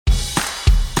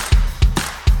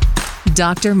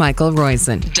Dr. Michael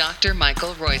Roizen. Dr.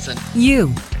 Michael Roizen.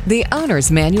 You, the Owner's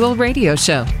Manual Radio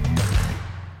Show.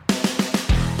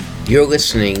 You're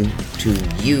listening to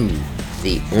You,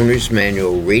 the Owner's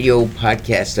Manual Radio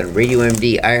Podcast on Radio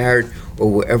MD, iHeart, or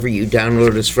wherever you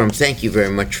download us from. Thank you very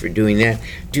much for doing that.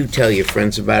 Do tell your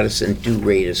friends about us and do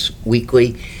rate us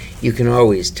weekly. You can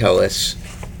always tell us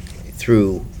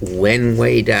through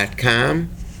whenway.com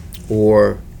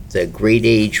or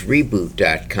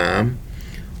thegreatagereboot.com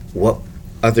what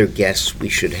other guests we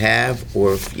should have,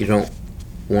 or if you don't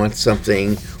want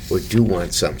something or do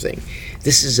want something.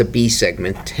 This is a B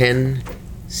segment,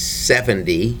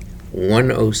 1070.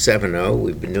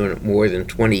 We've been doing it more than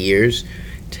 20 years.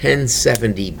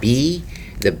 1070B.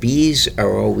 The B's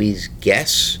are always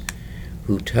guests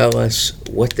who tell us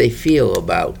what they feel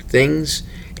about things,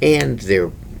 and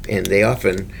they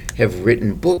often have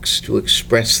written books to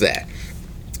express that.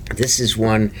 This is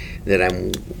one that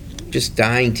I'm just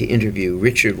dying to interview,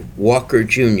 Richard Walker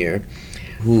Jr.,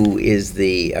 who is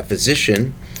a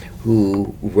physician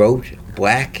who wrote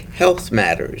Black Health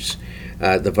Matters,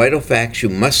 the vital facts you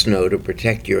must know to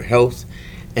protect your health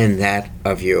and that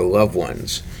of your loved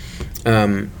ones.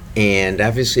 And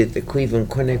obviously at the Cleveland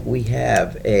Clinic we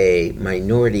have a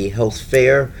minority health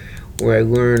fair where I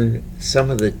learn some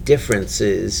of the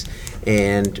differences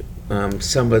and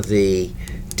some of the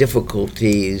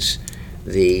difficulties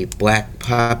the black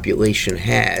population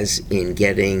has in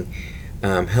getting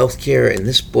health care, and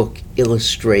this book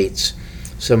illustrates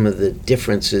some of the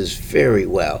differences very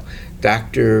well.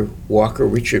 Dr. Walker,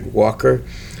 Richard Walker,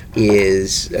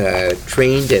 is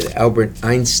trained at Albert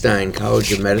Einstein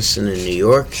College of Medicine in New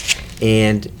York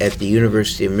and at the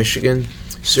University of Michigan,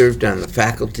 served on the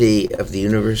faculty of the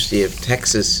University of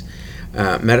Texas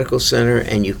Medical Center,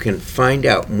 and you can find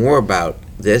out more about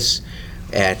this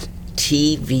at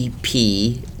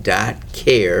tvp.care.com.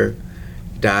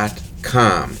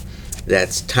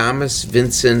 That's Thomas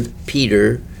Vincent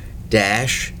Peter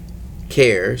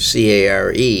 -care,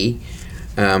 C-A-R-E,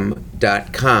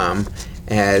 .com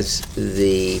as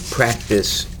the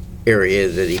practice area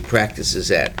that he practices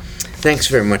at. Thanks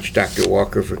very much, Dr.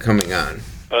 Walker, for coming on.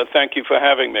 Thank you for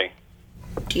having me.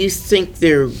 Do you think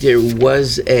there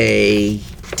was a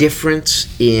difference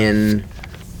in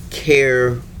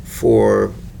care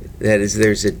for, that is,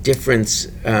 there's a difference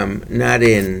not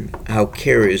in how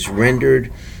care is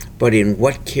rendered, but in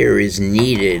what care is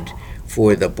needed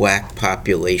for the black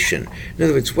population? In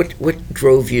other words, what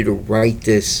drove you to write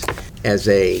this as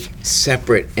a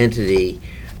separate entity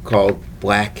called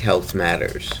Black Health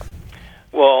Matters?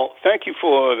 Well, thank you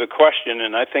for the question,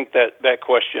 and I think that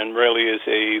question really is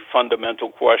a fundamental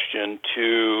question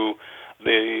to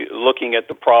looking at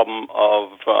the problem of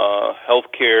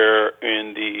healthcare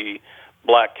in the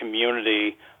black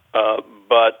community,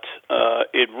 but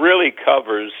it really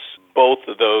covers both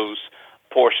of those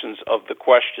portions of the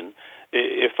question.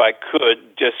 If I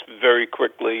could, just very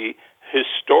quickly,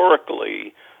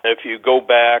 historically, if you go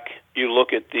back, you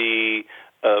look at the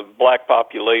black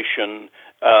population,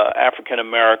 African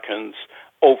Americans,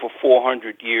 over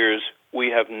 400 years, we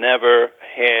have never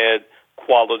had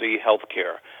quality health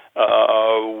care.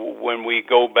 When we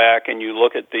go back and you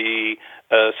look at the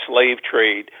slave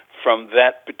trade, from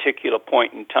that particular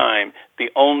point in time, the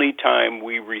only time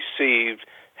we received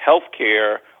health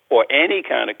care or any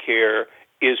kind of care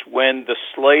is when the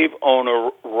slave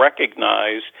owner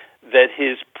recognized that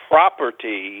his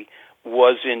property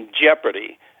was in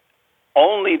jeopardy.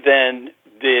 Only then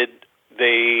did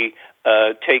they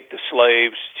take the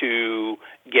slaves to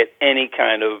get any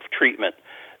kind of treatment.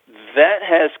 That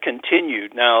has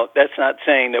continued. Now, that's not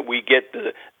saying that we get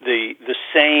the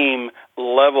same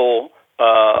level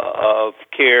of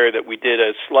care that we did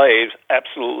as slaves.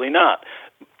 Absolutely not.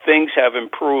 Things have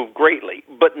improved greatly,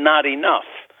 but not enough.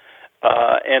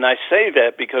 And I say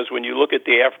that because when you look at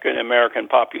the African American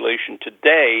population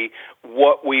today,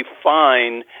 what we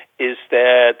find is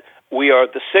that we are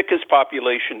the sickest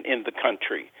population in the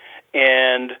country.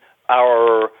 And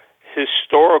our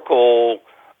historical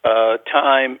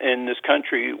time in this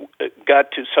country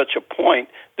got to such a point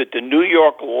that the New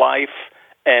York Life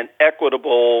and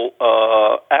Equitable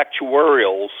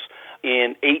actuarials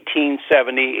in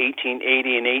 1870,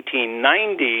 1880, and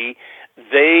 1890,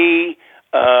 they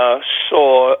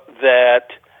saw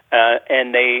that,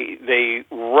 and they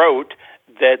wrote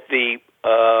that the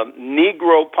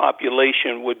Negro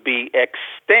population would be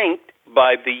extinct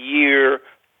by the year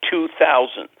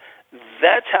 2000.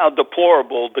 That's how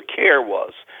deplorable the care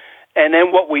was. And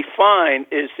then what we find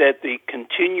is that the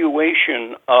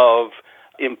continuation of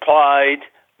implied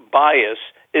bias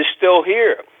is still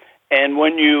here. And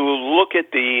when you look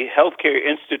at the healthcare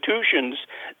institutions,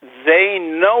 they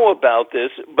know about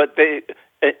this, but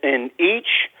in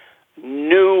each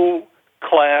new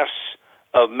class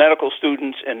of medical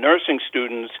students and nursing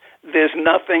students, there's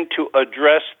nothing to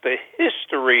address the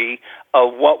history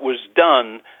of what was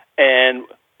done and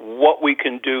what we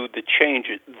can do to change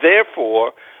it.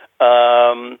 Therefore,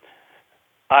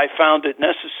 I found it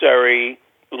necessary,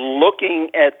 looking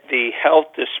at the health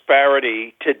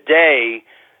disparity today,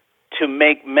 to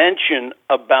make mention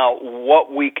about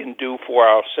what we can do for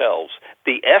ourselves.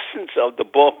 The essence of the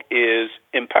book is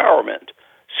empowerment.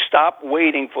 Stop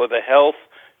waiting for the health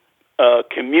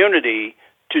community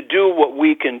to do what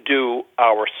we can do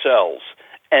ourselves,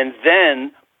 and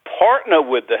then partner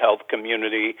with the health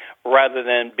community rather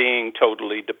than being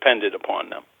totally dependent upon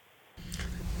them.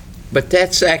 But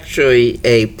that's actually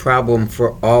a problem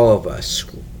for all of us,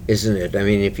 isn't it? I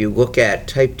mean, if you look at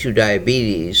type 2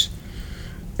 diabetes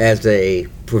as a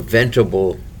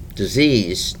preventable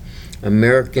disease,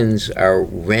 Americans are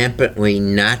rampantly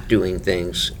not doing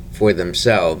things for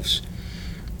themselves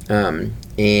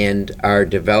and are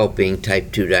developing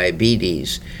type 2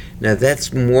 diabetes. Now,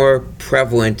 that's more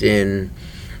prevalent in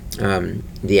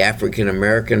the African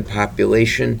American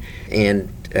population, and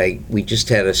we just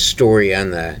had a story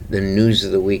on the news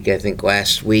of the week, I think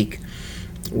last week,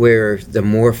 where the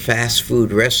more fast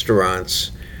food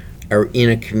restaurants are in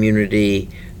a community,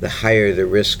 the higher the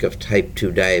risk of type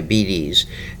 2 diabetes.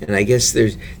 And I guess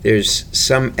there's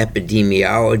some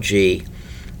epidemiology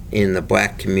in the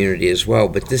black community as well.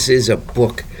 But this is a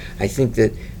book, I think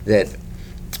that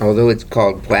although it's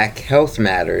called Black Health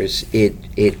Matters,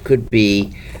 it could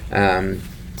be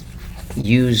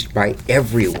used by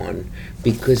everyone,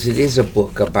 because it is a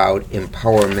book about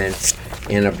empowerment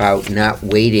and about not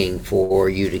waiting for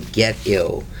you to get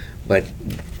ill, but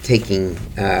taking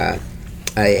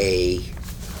a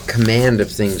command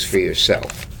of things for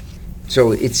yourself.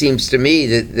 So it seems to me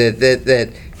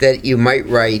that you might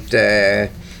write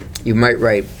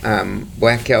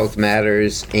Black Health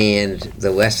Matters, and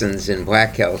the lessons in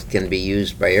Black Health can be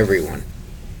used by everyone.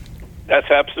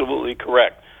 That's absolutely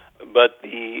correct. But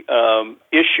the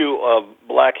issue of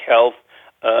black health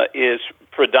is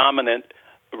predominant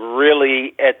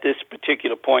really at this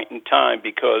particular point in time,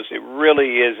 because it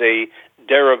really is a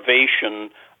derivation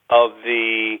of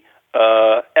the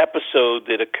episode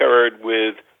that occurred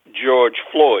with George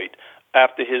Floyd.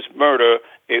 After his murder,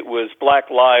 it was Black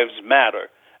Lives Matter.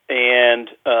 And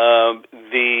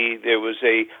there was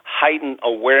a heightened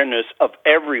awareness of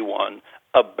everyone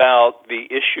about the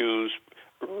issues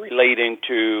relating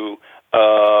to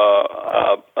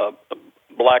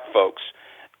black folks.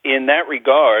 In that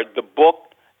regard, the book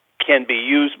can be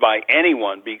used by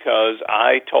anyone, because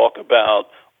I talk about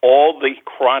all the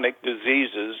chronic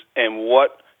diseases and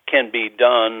what can be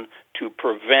done to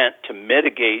prevent, to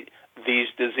mitigate these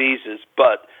diseases.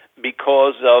 But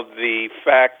because of the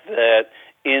fact that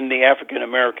in the African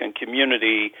American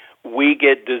community, we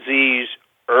get disease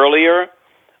earlier,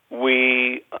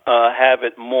 we have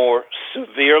it more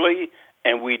severely,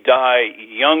 and we die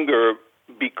younger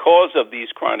because of these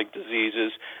chronic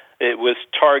diseases. It was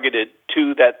targeted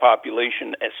to that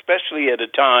population, especially at a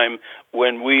time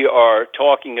when we are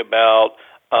talking about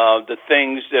the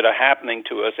things that are happening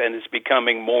to us, and it's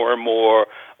becoming more and more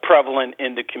prevalent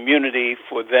in the community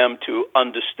for them to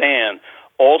understand.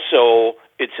 Also,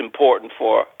 it's important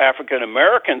for African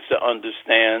Americans to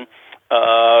understand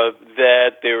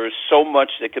that there is so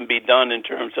much that can be done in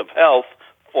terms of health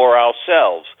for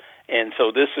ourselves. And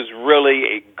so this is really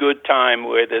a good time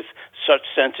where there's such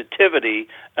sensitivity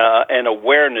and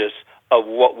awareness of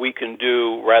what we can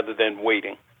do rather than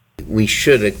waiting. We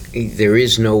should, there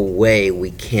is no way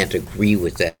we can't agree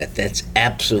with that. That's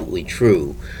absolutely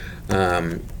true.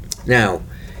 Now,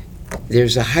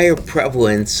 there's a higher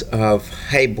prevalence of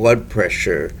high blood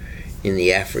pressure in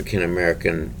the African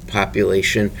American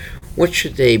population. What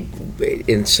should they,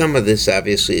 and some of this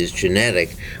obviously is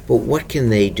genetic, but what can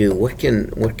they do?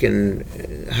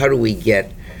 How do we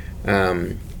get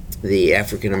the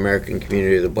African American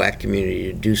community, or the black community,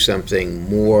 to do something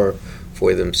more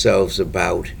for themselves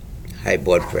about high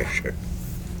blood pressure?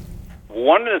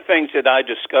 One of the things that I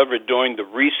discovered doing the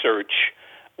research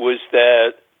was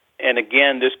that, and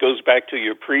again, this goes back to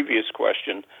your previous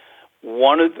question,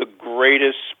 one of the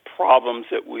greatest problems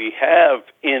that we have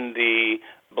in the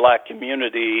black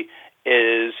community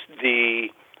is the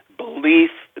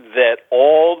belief that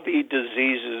all the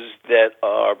diseases that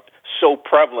are so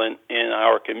prevalent in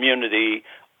our community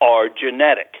are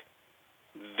genetic.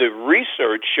 The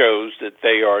research shows that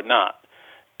they are not.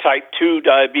 Type 2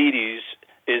 diabetes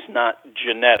is not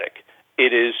genetic.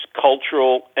 It is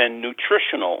cultural and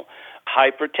nutritional.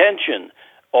 hypertension.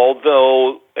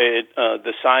 Although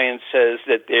the science says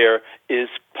that there is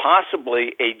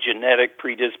possibly a genetic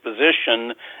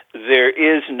predisposition, there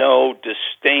is no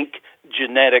distinct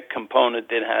genetic component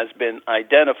that has been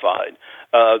identified.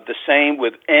 The same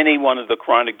with any one of the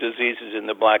chronic diseases in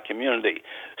the black community.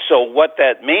 So what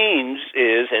that means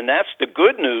is, and that's the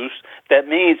good news, that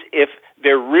means if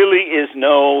there really is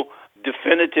no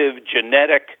definitive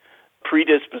genetic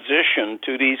predisposition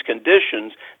to these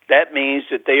conditions, that means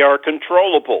that they are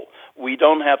controllable. We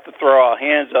don't have to throw our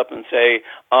hands up and say,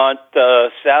 Aunt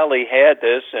Sally had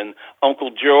this and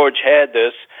Uncle George had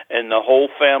this and the whole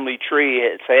family tree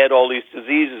has had all these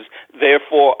diseases,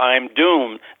 therefore I'm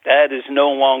doomed. That is no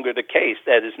longer the case.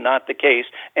 That is not the case.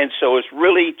 And so it's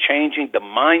really changing the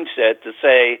mindset to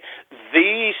say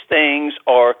these things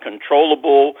are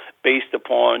controllable based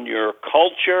upon your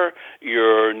culture,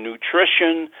 your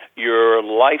nutrition, your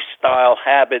lifestyle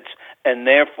habits, and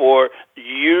therefore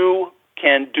you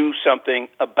can do something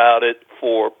about it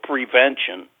for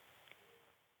prevention.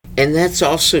 And that's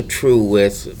also true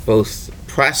with both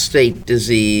prostate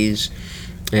disease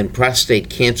and prostate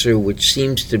cancer, which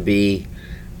seems to be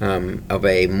of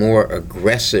a more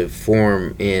aggressive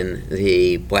form in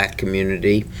the black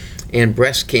community, and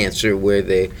breast cancer, where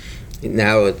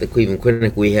now at the Cleveland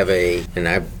Clinic we have and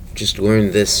I've just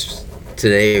learned this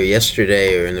today or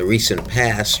yesterday or in the recent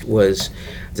past, was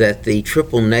that the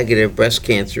triple-negative breast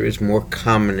cancer is more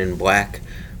common in black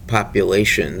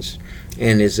populations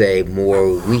and is a more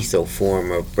lethal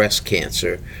form of breast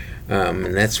cancer.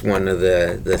 And that's one of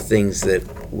the things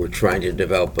that we're trying to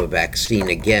develop a vaccine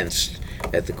against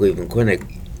at the Cleveland Clinic.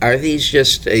 Are these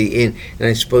just, and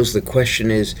I suppose the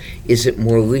question is it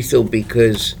more lethal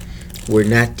because we're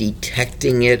not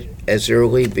detecting it as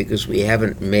early because we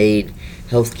haven't made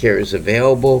healthcare as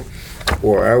available,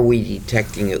 or are we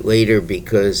detecting it later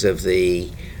because of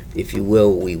if you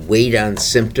will, we wait on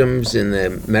symptoms in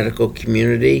the medical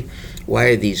community? Why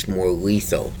are these more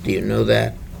lethal? Do you know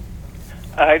that?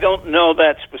 I don't know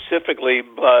that specifically,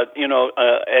 but,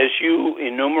 as you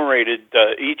enumerated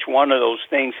each one of those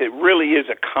things, it really is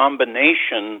a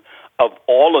combination of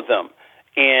all of them.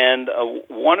 And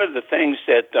one of the things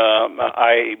that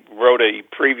I wrote a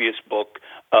previous book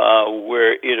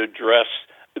where it addressed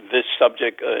this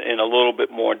subject in a little bit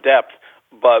more depth.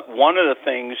 But one of the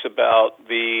things about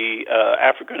the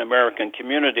African American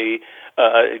community,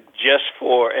 just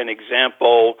for an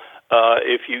example,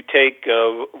 if you take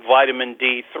vitamin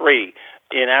D3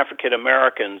 in African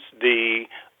Americans, the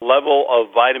level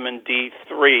of vitamin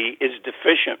D3 is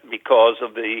deficient because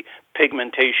of the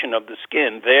pigmentation of the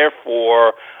skin.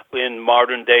 Therefore, in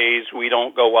modern days, we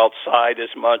don't go outside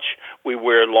as much. We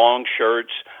wear long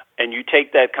shirts. And you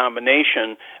take that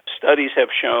combination, studies have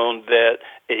shown that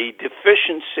a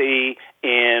deficiency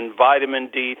in vitamin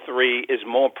D3 is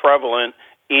more prevalent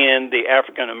in the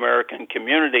African American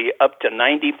community. Up to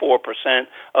 94%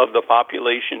 of the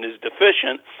population is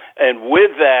deficient. And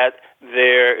with that,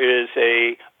 there is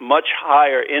a much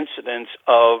higher incidence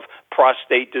of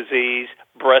prostate disease,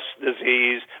 breast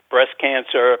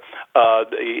cancer,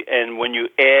 and when you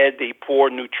add the poor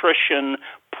nutrition,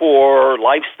 poor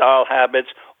lifestyle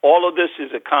habits, all of this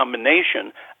is a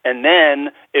combination. And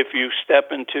then if you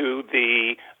step into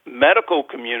the medical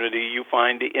community, you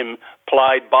find the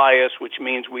implied bias, which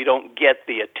means we don't get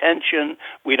the attention,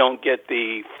 we don't get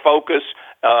the focus,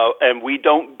 and we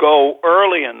don't go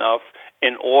early enough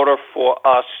in order for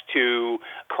us to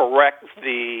correct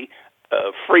the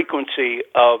frequency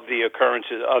of the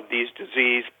occurrences of these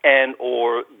disease and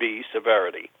or the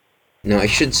severity. Now, I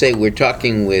should say we're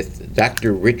talking with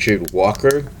Dr. Richard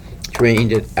Walker,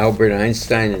 trained at Albert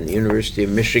Einstein and the University of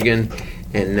Michigan,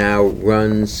 and now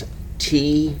runs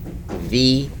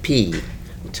TVP,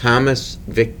 Thomas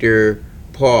Victor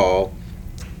Paul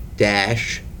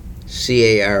 -care.com,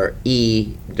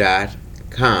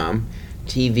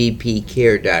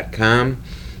 tvpcare.com.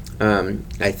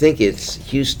 I think it's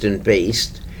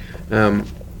Houston-based.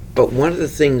 But one of the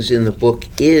things in the book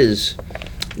is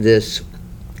this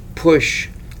push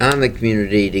on the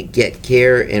community to get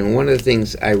care, and one of the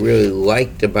things I really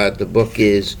liked about the book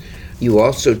is you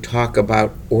also talk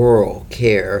about oral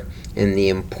care and the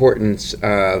importance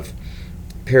of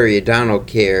periodontal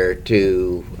care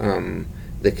to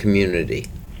the community.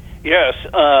 Yes,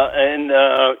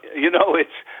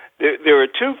 there are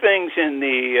two things in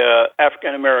the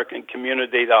African American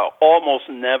community that I almost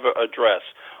never address.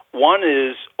 One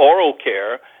is oral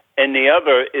care, and the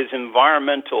other is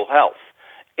environmental health.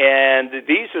 And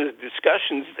these are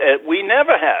discussions that we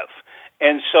never have.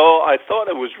 And so I thought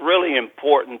it was really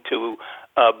important to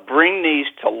bring these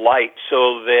to light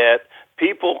so that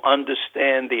people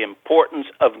understand the importance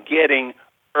of getting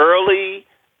early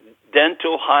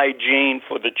dental hygiene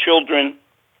for the children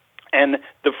and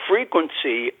the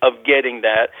frequency of getting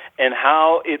that and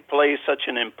how it plays such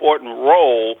an important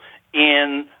role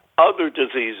in other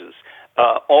diseases.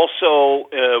 Also,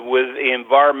 with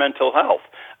environmental health.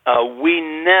 We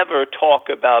never talk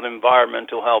about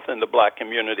environmental health in the black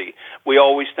community. We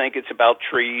always think it's about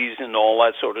trees and all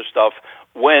that sort of stuff,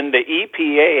 when the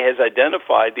EPA has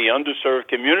identified the underserved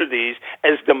communities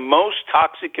as the most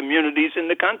toxic communities in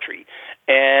the country.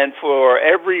 And for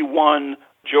every one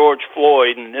George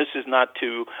Floyd, and this is not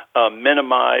to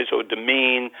minimize or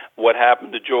demean what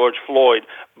happened to George Floyd,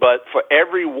 but for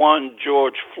every one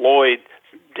George Floyd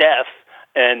death,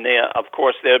 and of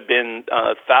course there have been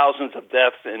thousands of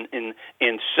deaths in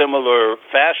similar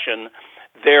fashion,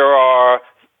 there are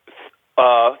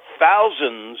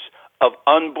thousands of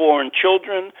unborn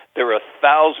children. There are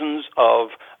thousands of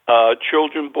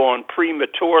children born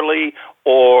prematurely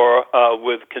or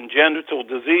with congenital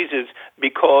diseases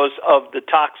because of the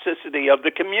toxicity of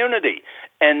the community.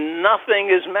 And nothing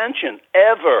is mentioned,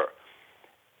 ever.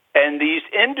 And these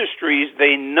industries,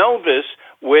 they know this,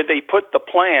 where they put the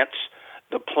plants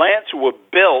were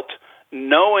built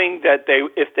knowing that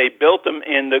if they built them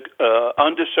in the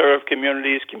underserved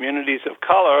communities of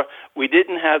color, we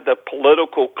didn't have the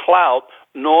political clout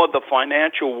nor the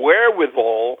financial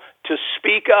wherewithal to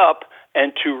speak up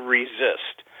and to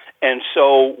resist. And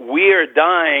so we are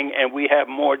dying and we have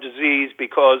more disease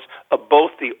because of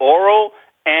both the oral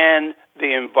and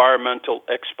the environmental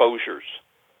exposures.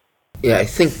 Yeah, I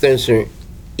think those are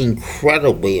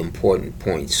incredibly important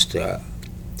points to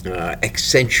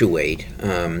accentuate.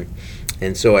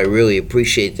 And so I really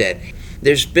appreciate that.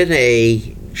 There's been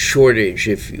a shortage,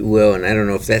 if you will, and I don't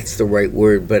know if that's the right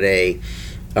word, but a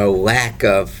lack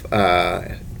of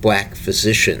black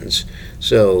physicians.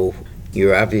 So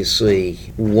you're obviously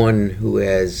one who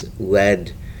has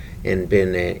led and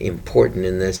been important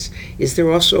in this. Is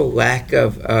there also a lack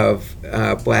of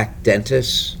black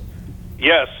dentists?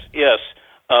 Yes.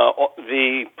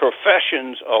 The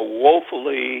professions are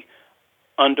woefully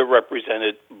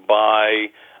underrepresented by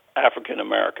African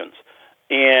Americans,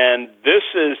 and this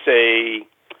is a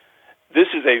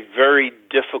very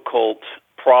difficult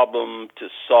problem to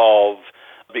solve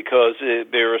because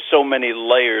there are so many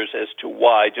layers as to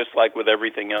why. Just like with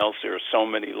everything else, there are so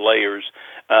many layers,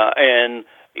 and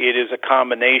it is a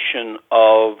combination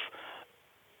of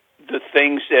the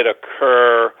things that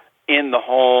occur in the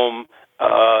home,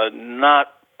 not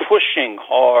pushing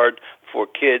hard for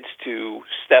kids to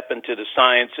step into the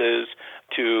sciences,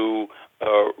 to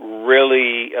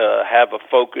really have a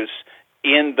focus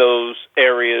in those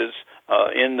areas,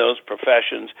 in those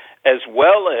professions, as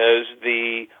well as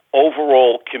the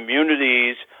overall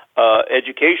communities,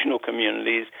 educational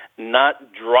communities, not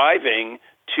driving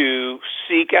to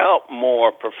seek out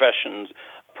more professionals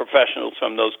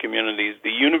from those communities.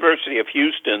 The University of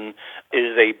Houston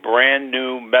is a brand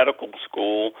new medical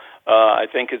school. I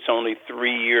think it's only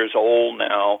 3 years old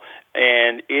now,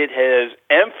 and it has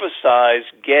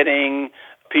emphasized getting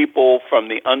people from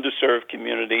the underserved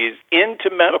communities into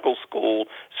medical school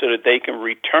so that they can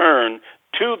return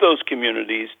to those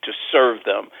communities to serve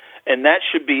them. And that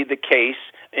should be the case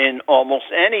in almost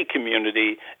any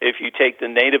community. If you take the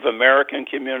Native American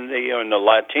community or the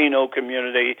Latino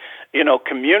community,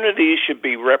 communities should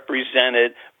be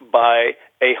represented by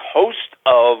a host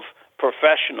of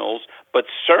professionals, but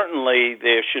certainly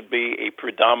there should be a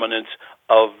predominance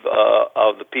of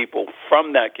the people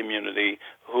from that community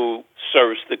who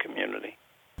serves the community.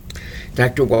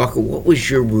 Dr. Walker, what was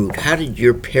your route? How did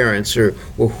your parents or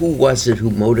who was it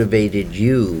who motivated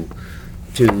you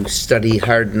to study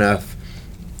hard enough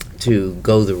to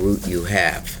go the route you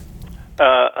have?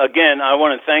 Again, I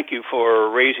want to thank you for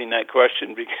raising that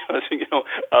question because,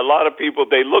 a lot of people,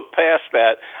 they look past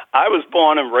that. I was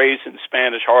born and raised in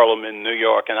Spanish Harlem in New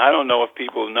York, and I don't know if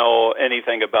people know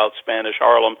anything about Spanish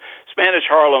Harlem. Spanish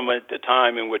Harlem at the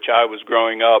time in which I was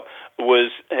growing up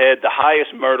had the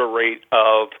highest murder rate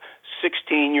of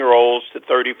 16-year-olds to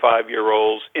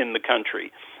 35-year-olds in the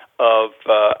country, of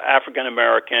African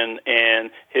American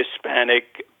and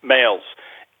Hispanic males.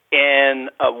 And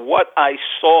what I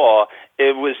saw,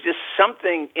 it was just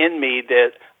something in me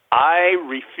that I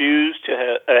refused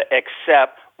to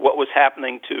accept what was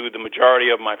happening to the majority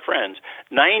of my friends.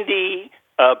 90%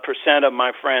 of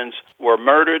my friends were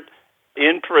murdered,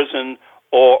 in prison,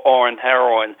 or on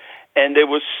heroin. And there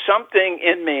was something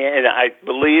in me, and I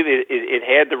believe it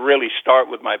had to really start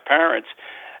with my parents,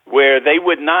 where they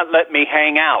would not let me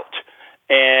hang out.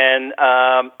 And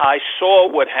I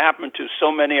saw what happened to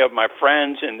so many of my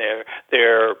friends and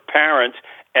their parents,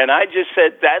 And I just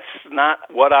said, that's not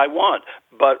what I want.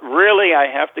 But really, I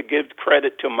have to give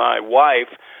credit to my wife.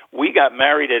 We got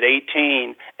married at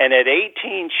 18, and at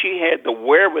 18, she had the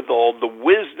wherewithal, the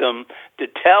wisdom to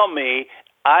tell me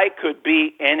I could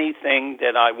be anything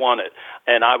that I wanted.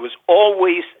 And I was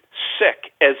always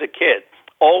sick as a kid,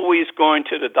 always going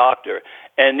to the doctor.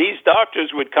 And these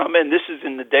doctors would come in, this is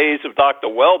in the days of Dr.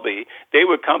 Welby, they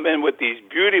would come in with these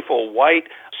beautiful white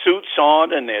suits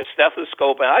on and their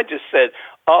stethoscope, and I just said,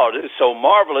 oh, this is so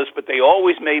marvelous, but they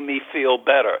always made me feel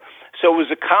better. So it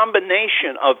was a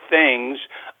combination of things,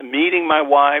 meeting my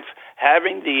wife,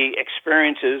 having the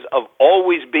experiences of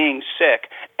always being sick,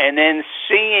 and then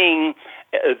seeing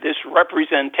this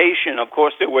representation. Of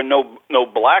course, there were no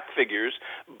black figures,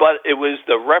 but it was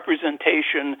the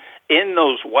representation in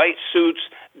those white suits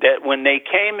that when they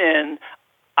came in,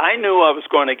 I knew I was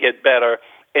going to get better.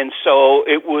 And so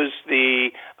it was the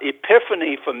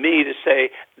epiphany for me to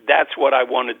say, that's what I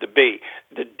wanted to be.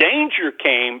 The danger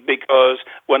came because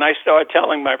when I started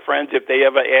telling my friends, if they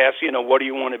ever ask, what do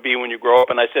you want to be when you grow up?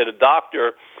 And I said, a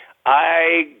doctor,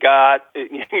 I got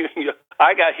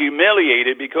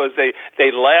humiliated because they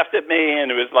laughed at me,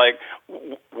 and it was like,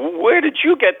 where did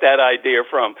you get that idea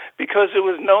from? Because there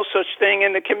was no such thing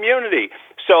in the community.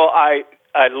 So I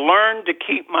learned to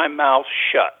keep my mouth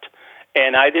shut.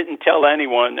 And I didn't tell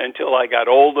anyone until I got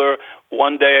older.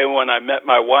 One day when I met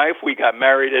my wife, we got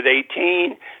married at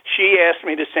 18. She asked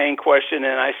me the same question,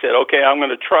 and I said, okay, I'm going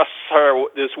to trust her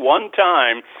this one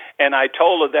time. And I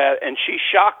told her that, and she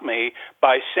shocked me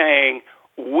by saying,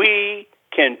 we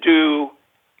can do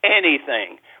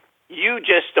anything. You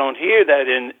just don't hear that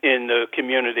in the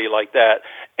community like that.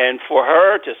 And for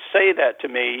her to say that to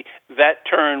me, that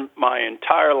turned my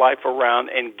entire life around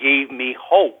and gave me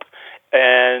hope.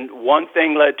 And one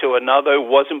thing led to another. It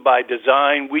wasn't by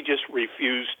design. We just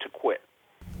refused to quit.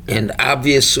 And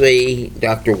obviously,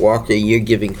 Dr. Walker, you're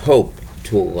giving hope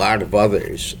to a lot of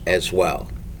others as well.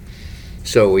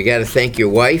 So we got to thank your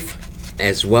wife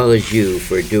as well as you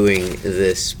for doing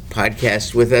this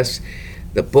podcast with us.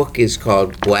 The book is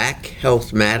called Black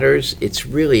Health Matters. It's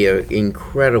really an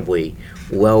incredibly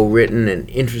well-written and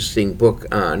interesting book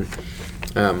on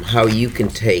how you can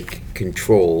take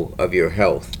control of your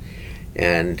health.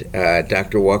 And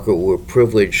Dr. Walker, we're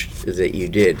privileged that you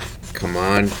did come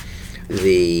on.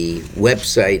 The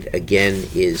website, again,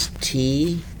 is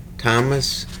T.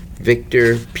 Thomas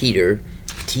Victor Peter,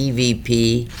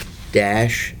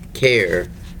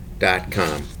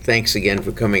 tvp-care.com. Thanks again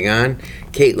for coming on.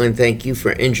 Caitlin, thank you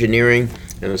for engineering,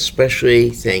 and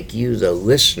especially thank you, the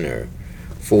listener,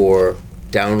 for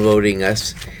downloading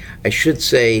us. I should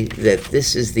say that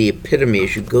this is the epitome,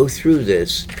 as you go through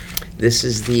this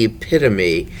is the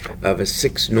epitome of a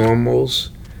 6 normals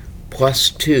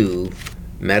plus 2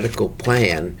 medical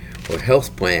plan or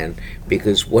health plan,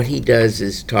 because what he does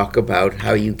is talk about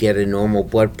how you get a normal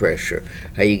blood pressure,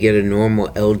 how you get a normal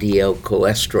LDL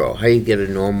cholesterol, how you get a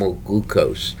normal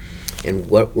glucose, and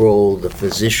what role the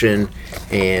physician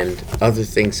and other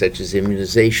things such as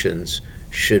immunizations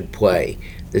should play.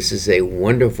 This is a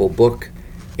wonderful book,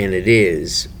 and it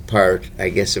is part, I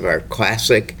guess, of our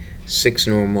classic 6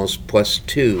 normals plus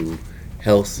 2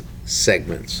 health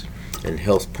segments and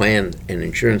health plan and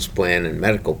insurance plan and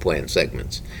medical plan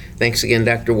segments. Thanks again,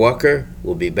 Dr. Walker.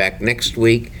 We'll be back next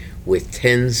week with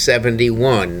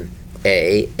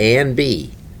 1071A and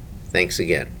B. Thanks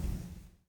again.